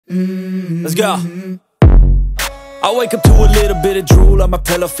Let's go. I wake up to a little bit of drool on my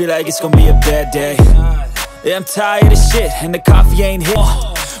pillow, feel like it's gonna be a bad day. Yeah, I'm tired of shit, and the coffee ain't hit.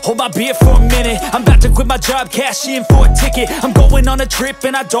 Hold my beer for a minute, I'm about to quit my job, cash in for a ticket. I'm going on a trip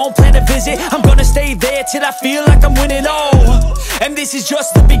and I don't plan to visit. I'm gonna stay there till I feel like I'm winning, oh. And this is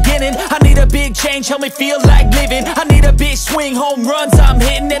just the beginning. I need a big change, help me feel like living. I need a big swing, home runs I'm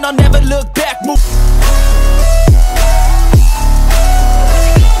hitting, and I'll never look back. Move.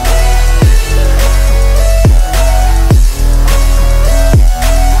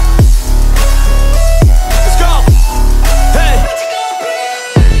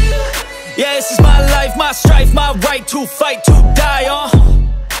 Yeah, this is my life, my strife, my right to fight, to die on.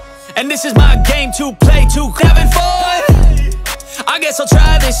 And this is my game to play, to having fun. I guess I'll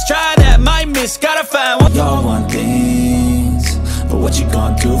try this, try that, might miss, gotta find one. Y'all want things, but what you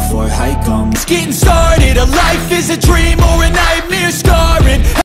gonna do for it? How you gonna? It's getting started, a life is a dream or a nightmare scarring.